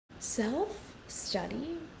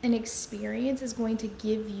Self-study and experience is going to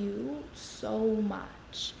give you so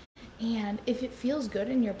much. And if it feels good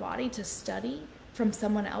in your body to study from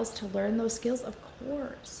someone else to learn those skills, of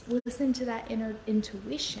course, listen to that inner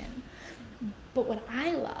intuition. But what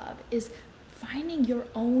I love is finding your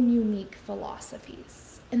own unique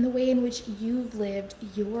philosophies and the way in which you've lived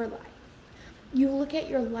your life. You look at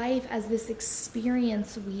your life as this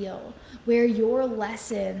experience wheel where your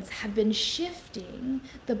lessons have been shifting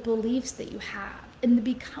the beliefs that you have. And the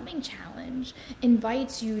Becoming Challenge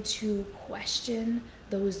invites you to question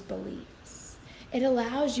those beliefs. It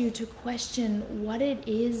allows you to question what it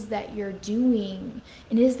is that you're doing,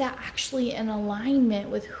 and is that actually in alignment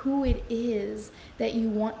with who it is that you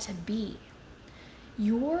want to be.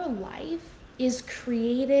 Your life is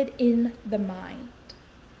created in the mind.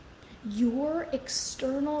 Your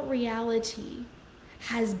external reality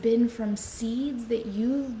has been from seeds that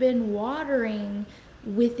you've been watering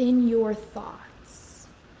within your thoughts.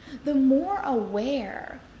 The more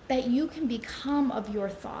aware that you can become of your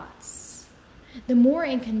thoughts, the more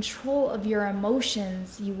in control of your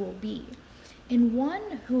emotions you will be. And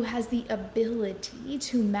one who has the ability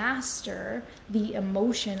to master the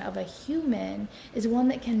emotion of a human is one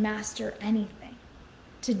that can master anything,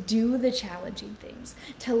 to do the challenging things,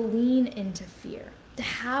 to lean into fear, to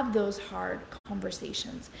have those hard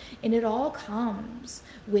conversations. And it all comes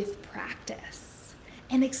with practice.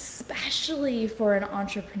 And especially for an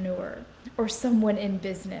entrepreneur or someone in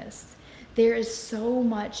business, there is so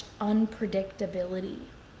much unpredictability.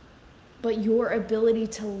 But your ability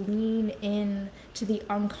to lean in to the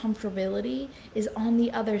uncomfortability is on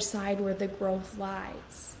the other side where the growth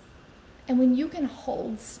lies. And when you can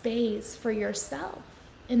hold space for yourself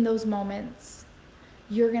in those moments,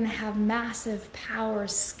 you're going to have massive power,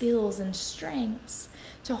 skills, and strengths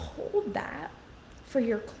to hold that for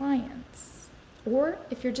your clients. Or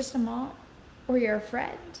if you're just a mom or you're a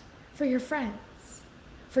friend, for your friends,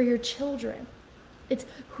 for your children. It's,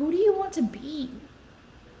 who do you want to be?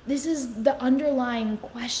 This is the underlying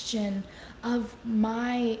question of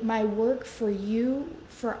my work for you,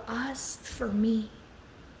 for us, for me.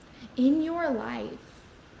 In your life,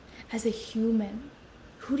 as a human,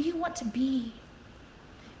 who do you want to be?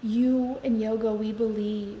 You in yoga, we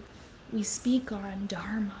believe, we speak on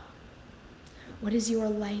Dharma. What is your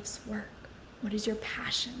life's work? What is your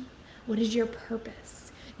passion? What is your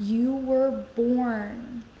purpose? You were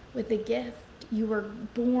born with a gift. You were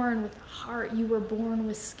born with a heart. You were born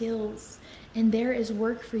with skills. And there is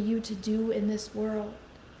work for you to do in this world.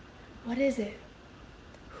 What is it?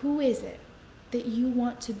 Who is it that you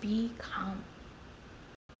want to become?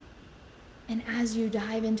 And as you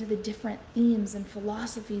dive into the different themes and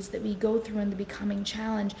philosophies that we go through in the Becoming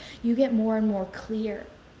Challenge, you get more and more clear.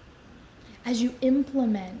 As you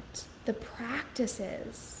implement the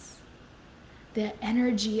practices, the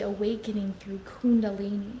energy awakening through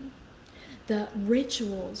Kundalini, the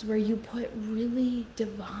rituals where you put really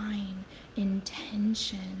divine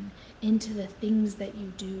intention into the things that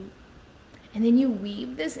you do, and then you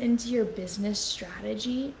weave this into your business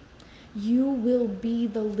strategy, you will be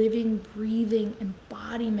the living, breathing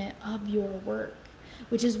embodiment of your work,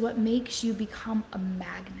 which is what makes you become a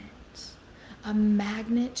magnet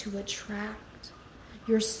to attract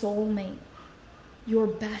your soulmate, your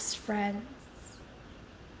best friends,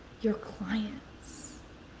 your clients.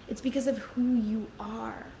 It's because of who you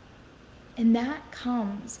are. And that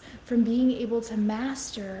comes from being able to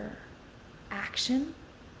master action,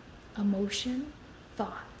 emotion,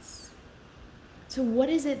 thoughts. So what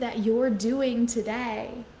is it that you're doing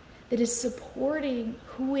today that is supporting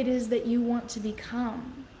who it is that you want to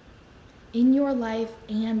become in your life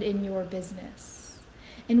and in your business?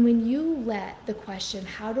 And when you let the question,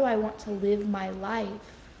 how do I want to live my life,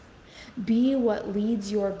 be what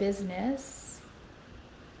leads your business,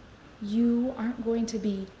 you aren't going to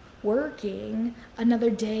be working another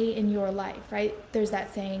day in your life, right? There's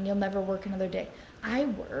that saying, you'll never work another day. I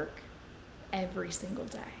work every single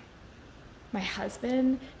day. My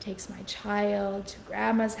husband takes my child to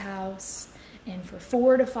grandma's house, and for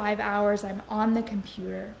 4 to 5 hours, I'm on the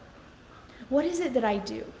computer. What is it that I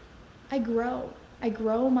do? I grow. I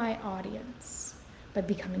grow my audience by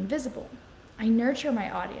becoming visible. I nurture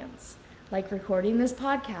my audience, like recording this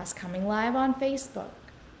podcast, coming live on Facebook.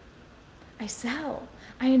 I sell.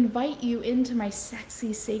 I invite you into my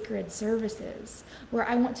sexy, sacred services where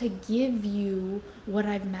I want to give you what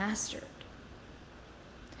I've mastered.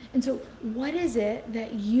 And so what is it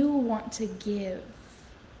that you want to give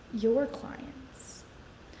your clients?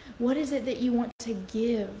 What is it that you want to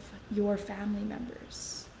give your family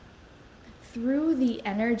members? Through the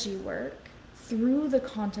energy work, through the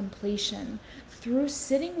contemplation, through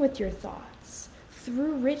sitting with your thoughts,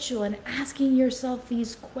 through ritual and asking yourself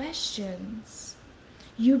these questions,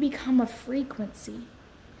 you become a frequency,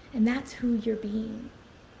 and that's who you're being.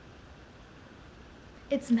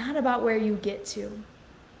 It's not about where you get to,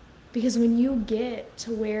 because when you get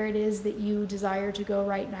to where it is that you desire to go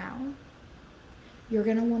right now, you're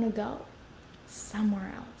going to want to go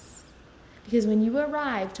somewhere else. Because when you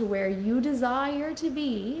arrive to where you desire to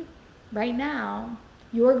be right now,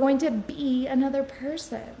 you're going to be another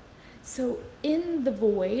person. So in the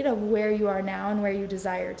void of where you are now and where you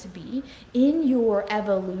desire to be, in your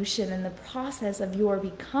evolution and the process of your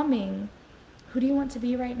becoming, who do you want to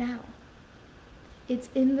be right now? It's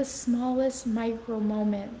in the smallest micro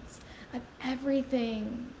moments of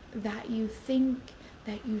everything that you think,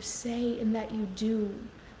 that you say, and that you do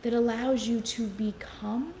that allows you to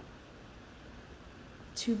become.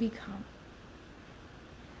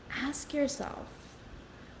 Ask yourself,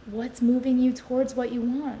 what's moving you towards what you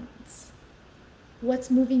want?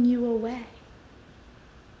 What's moving you away?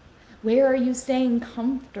 Where are you staying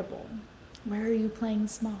comfortable? Where are you playing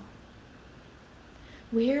small?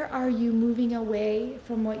 Where are you moving away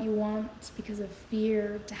from what you want because of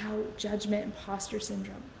fear, doubt, judgment, imposter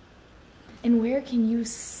syndrome? And where can you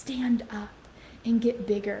stand up and get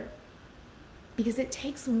bigger? Because it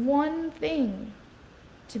takes one thing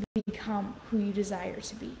to become who you desire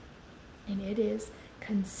to be, and it is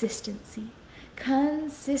consistency.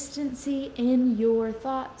 Consistency in your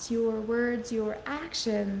thoughts, your words, your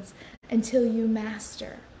actions until you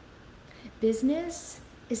master. Business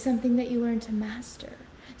is something that you learn to master.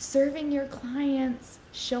 Serving your clients,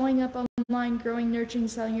 showing up online, growing, nurturing,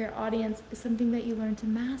 selling your audience is something that you learn to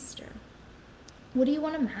master. What do you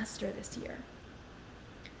want to master this year?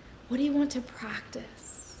 What do you want to practice?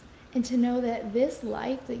 And to know that this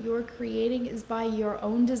life that you're creating is by your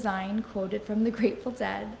own design, quoted from the Grateful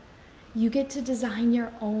Dead. You get to design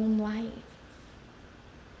your own life.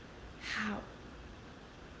 How?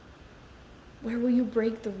 Where will you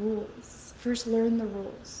break the rules? First, learn the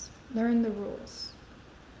rules. Learn the rules.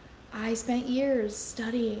 I spent years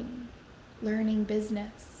studying, learning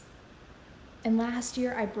business. And last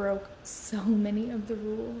year, I broke so many of the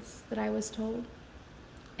rules that I was told.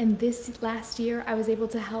 And this last year, I was able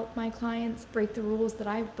to help my clients break the rules that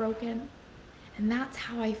I've broken. And that's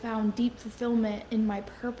how I found deep fulfillment in my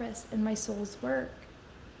purpose and my soul's work,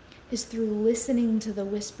 is through listening to the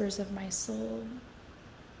whispers of my soul,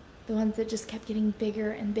 the ones that just kept getting bigger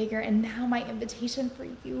and bigger. And now my invitation for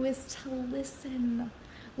you is to listen.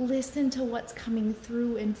 Listen to what's coming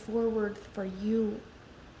through and forward for you.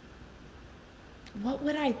 What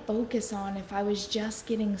would I focus on if I was just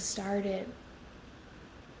getting started?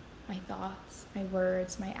 My thoughts, my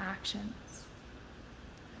words, my actions.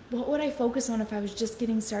 What would I focus on if I was just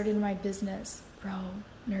getting started in my business? Grow,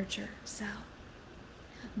 nurture, sell.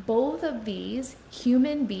 Both of these,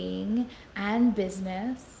 human being and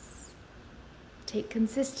business, take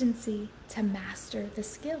consistency to master the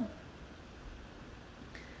skill.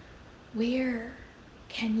 Where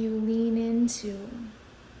can you lean into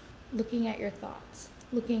looking at your thoughts,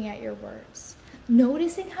 looking at your words,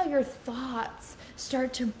 noticing how your thoughts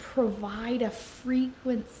start to provide a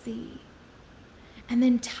frequency, and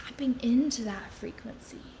then tapping into that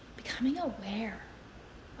frequency, becoming aware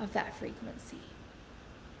of that frequency,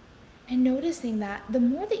 and noticing that the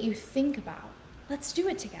more that you think about, let's do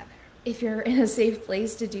it together. If you're in a safe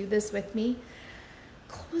place to do this with me,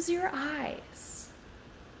 close your eyes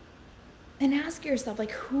and ask yourself,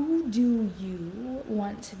 like, who do you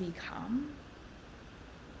want to become?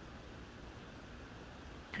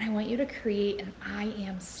 And I want you to create an I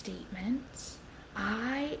am statement.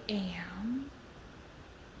 I am.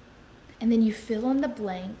 And then you fill in the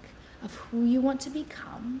blank of who you want to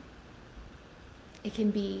become. It can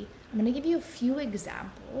be, I'm going to give you a few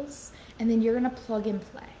examples, and then you're going to plug and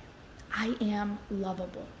play. I am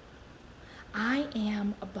lovable. I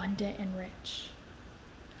am abundant and rich.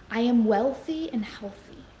 I am wealthy and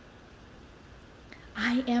healthy.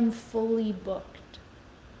 I am fully booked.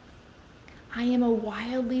 I am a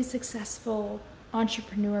wildly successful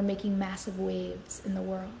entrepreneur making massive waves in the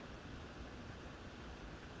world.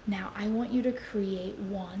 Now, I want you to create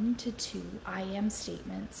 1 to 2 I am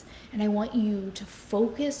statements, and I want you to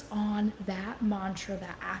focus on that mantra,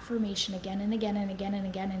 that affirmation again and again and again and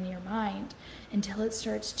again in your mind until it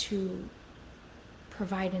starts to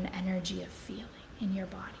provide an energy of feeling in your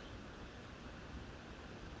body.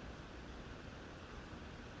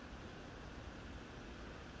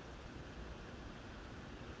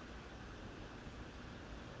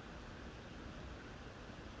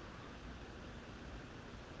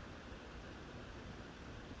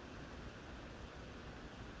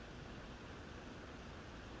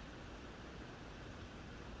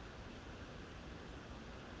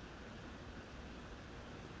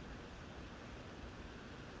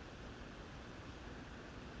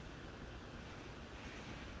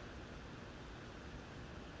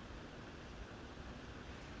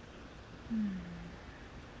 And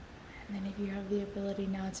then if you have the ability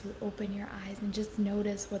now to open your eyes and just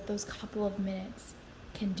notice what those couple of minutes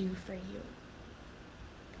can do for you.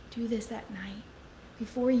 Do this at night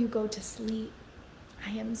before you go to sleep.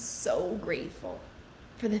 I am so grateful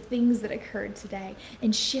for the things that occurred today,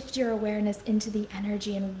 and shift your awareness into the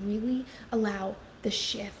energy and really allow the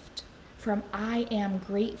shift from I am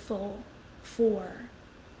grateful for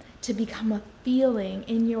to become a feeling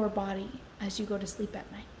in your body as you go to sleep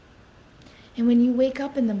at night. And when you wake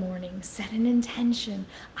up in the morning, set an intention.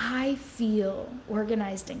 I feel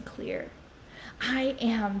organized and clear. I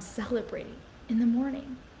am celebrating in the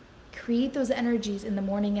morning. Create those energies in the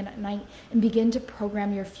morning and at night and begin to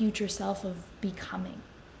program your future self of becoming.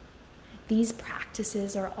 These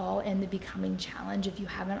practices are all in the Becoming Challenge if you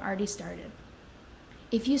haven't already started.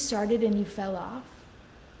 If you started and you fell off,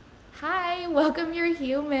 hi, welcome, you're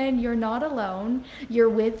human. You're not alone. You're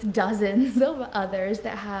with dozens of others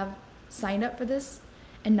that have signed up for this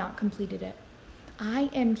and not completed it. I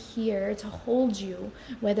am here to hold you,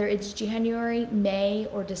 whether it's January, May,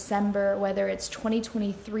 or December, whether it's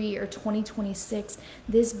 2023 or 2026.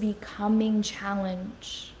 This Becoming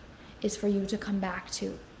Challenge is for you to come back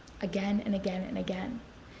to again and again and again.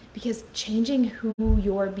 Because changing who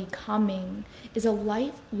you're becoming is a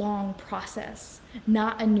lifelong process,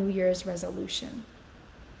 not a New Year's resolution.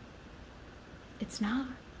 It's not.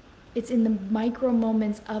 It's in the micro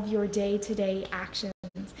moments of your day-to-day actions,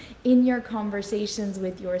 in your conversations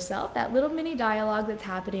with yourself, that little mini dialogue that's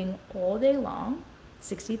happening all day long,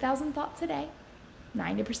 60,000 thoughts a day.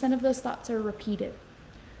 90% of those thoughts are repeated.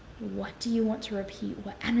 What do you want to repeat?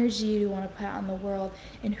 What energy do you want to put out in the world?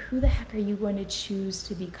 And who the heck are you going to choose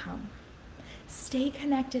to become? Stay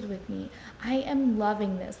connected with me. I am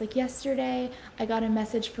loving this. Like yesterday, I got a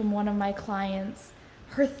message from one of my clients,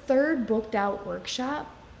 her third booked out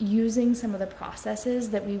workshop, using some of the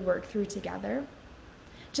processes that we work through together.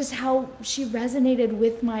 Just how she resonated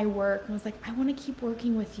with my work and was like, I want to keep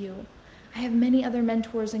working with you. I have many other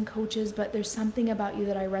mentors and coaches, but there's something about you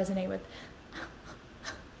that I resonate with.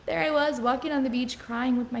 There I was, walking on the beach,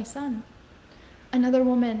 crying with my son. Another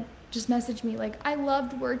woman just messaged me like, I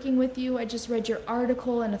loved working with you. I just read your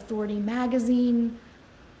article in Authority magazine.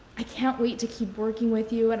 I can't wait to keep working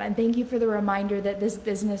with you. And I thank you for the reminder that this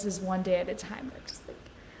business is one day at a time. But just like,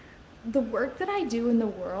 the work that I do in the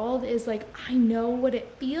world is like, I know what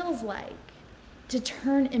it feels like to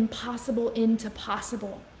turn impossible into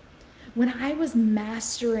possible. When I was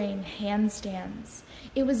mastering handstands,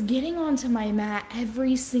 it was getting onto my mat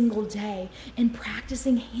every single day and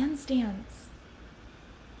practicing handstands.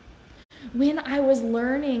 When I was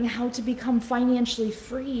learning how to become financially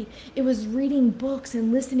free, it was reading books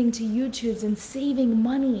and listening to YouTubes and saving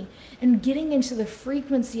money and getting into the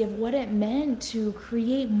frequency of what it meant to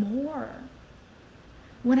create more.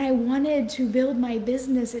 When I wanted to build my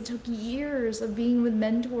business, it took years of being with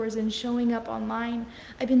mentors and showing up online.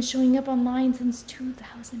 I've been showing up online since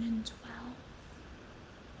 2012.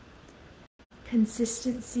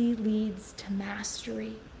 Consistency leads to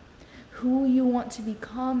mastery. Who you want to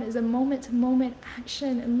become is a moment-to-moment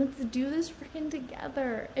action, and let's do this freaking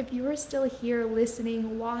together. If you're still here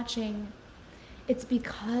listening, watching, it's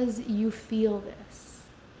because you feel this.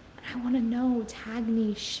 And I want to know, tag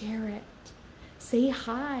me, share it. Say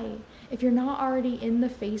hi. If you're not already in the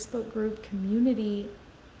Facebook group community,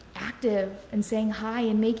 active and saying hi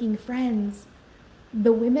and making friends,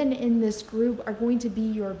 the women in this group are going to be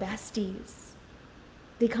your besties.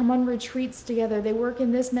 They come on retreats together. They work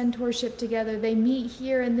in this mentorship together. They meet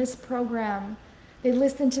here in this program. They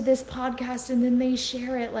listen to this podcast and then they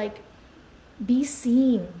share it. Like, be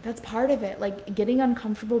seen. That's part of it. Like, getting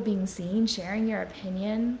uncomfortable being seen, sharing your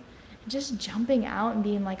opinion, and just jumping out and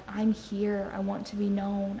being like, I'm here. I want to be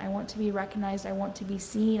known. I want to be recognized. I want to be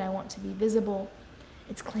seen. I want to be visible.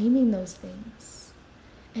 It's claiming those things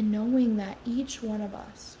and knowing that each one of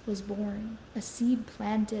us was born, a seed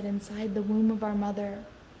planted inside the womb of our mother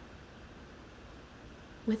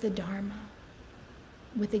with a dharma,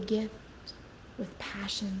 with a gift, with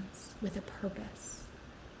passions, with a purpose.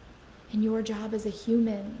 And your job as a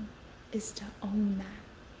human is to own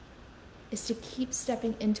that, is to keep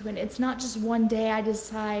stepping into it. It's not just one day I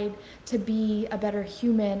decide to be a better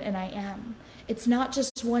human and I am. It's not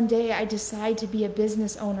just one day I decide to be a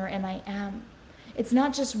business owner and I am. It's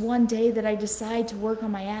not just one day that I decide to work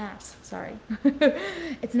on my ass. Sorry.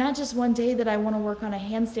 It's not just one day that I want to work on a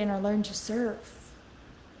handstand or learn to surf.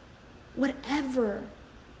 Whatever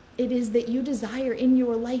it is that you desire in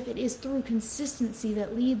your life, it is through consistency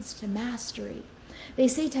that leads to mastery. They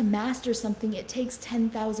say to master something, it takes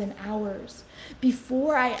 10,000 hours.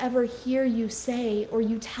 Before I ever hear you say or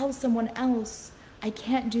you tell someone else, I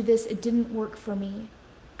can't do this. It didn't work for me.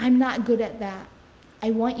 I'm not good at that.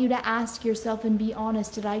 I want you to ask yourself and be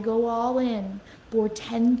honest. Did I go all in for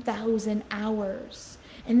 10,000 hours?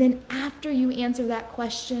 And then after you answer that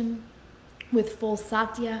question with full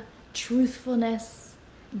satya, truthfulness,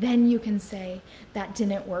 then you can say, that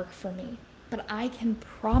didn't work for me. But I can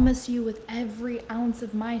promise you with every ounce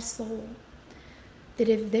of my soul that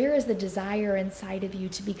if there is a desire inside of you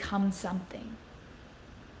to become something,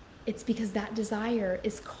 it's because that desire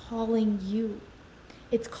is calling you.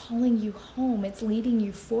 It's calling you home. It's leading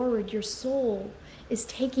you forward. Your soul is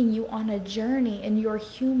taking you on a journey, and your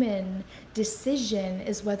human decision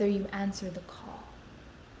is whether you answer the call.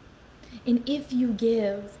 And if you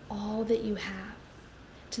give all that you have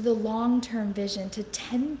to the long-term vision, to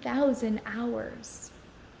 10,000 hours,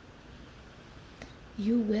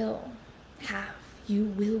 you will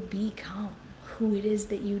become who it is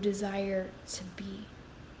that you desire to be.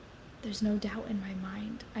 There's no doubt in my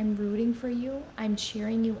mind. I'm rooting for you. I'm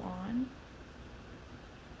cheering you on.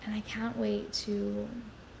 And I can't wait to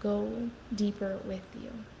go deeper with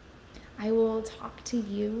you. I will talk to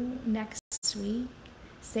you next week,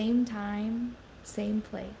 same time, same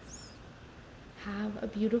place. Have a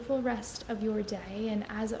beautiful rest of your day. And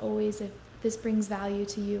as always, if this brings value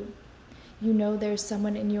to you, you know there's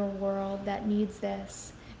someone in your world that needs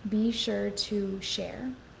this, be sure to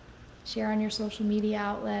share. Share on your social media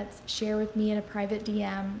outlets, share with me in a private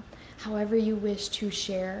DM, however you wish to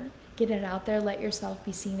share. Get it out there, let yourself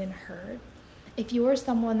be seen and heard. If you are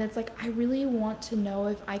someone that's like, I really want to know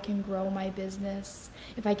if I can grow my business,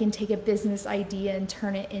 if I can take a business idea and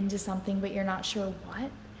turn it into something, but you're not sure what,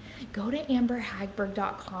 go to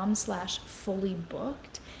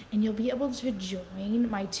amberhagberg.com/fullybooked and you'll be able to join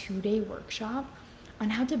my 2-day workshop on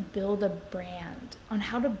how to build a brand, on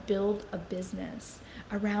how to build a business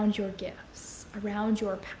around your gifts, around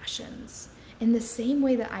your passions. In the same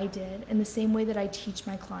way that I did, in the same way that I teach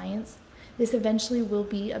my clients, this eventually will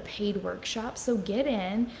be a paid workshop. So get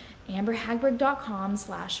in,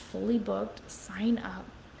 amberhagberg.com/fullybooked, sign up.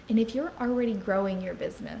 And if you're already growing your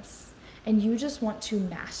business and you just want to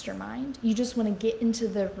mastermind, you just want to get into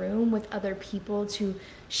the room with other people to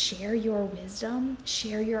share your wisdom,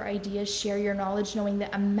 share your ideas, share your knowledge, knowing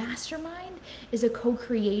that a mastermind is a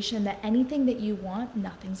co-creation, that anything that you want,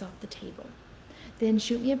 nothing's off the table, then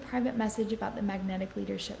shoot me a private message about the Magnetic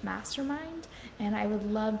Leadership Mastermind, and I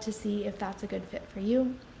would love to see if that's a good fit for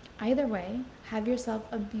you. Either way, have yourself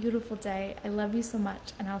a beautiful day. I love you so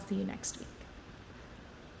much, and I'll see you next week.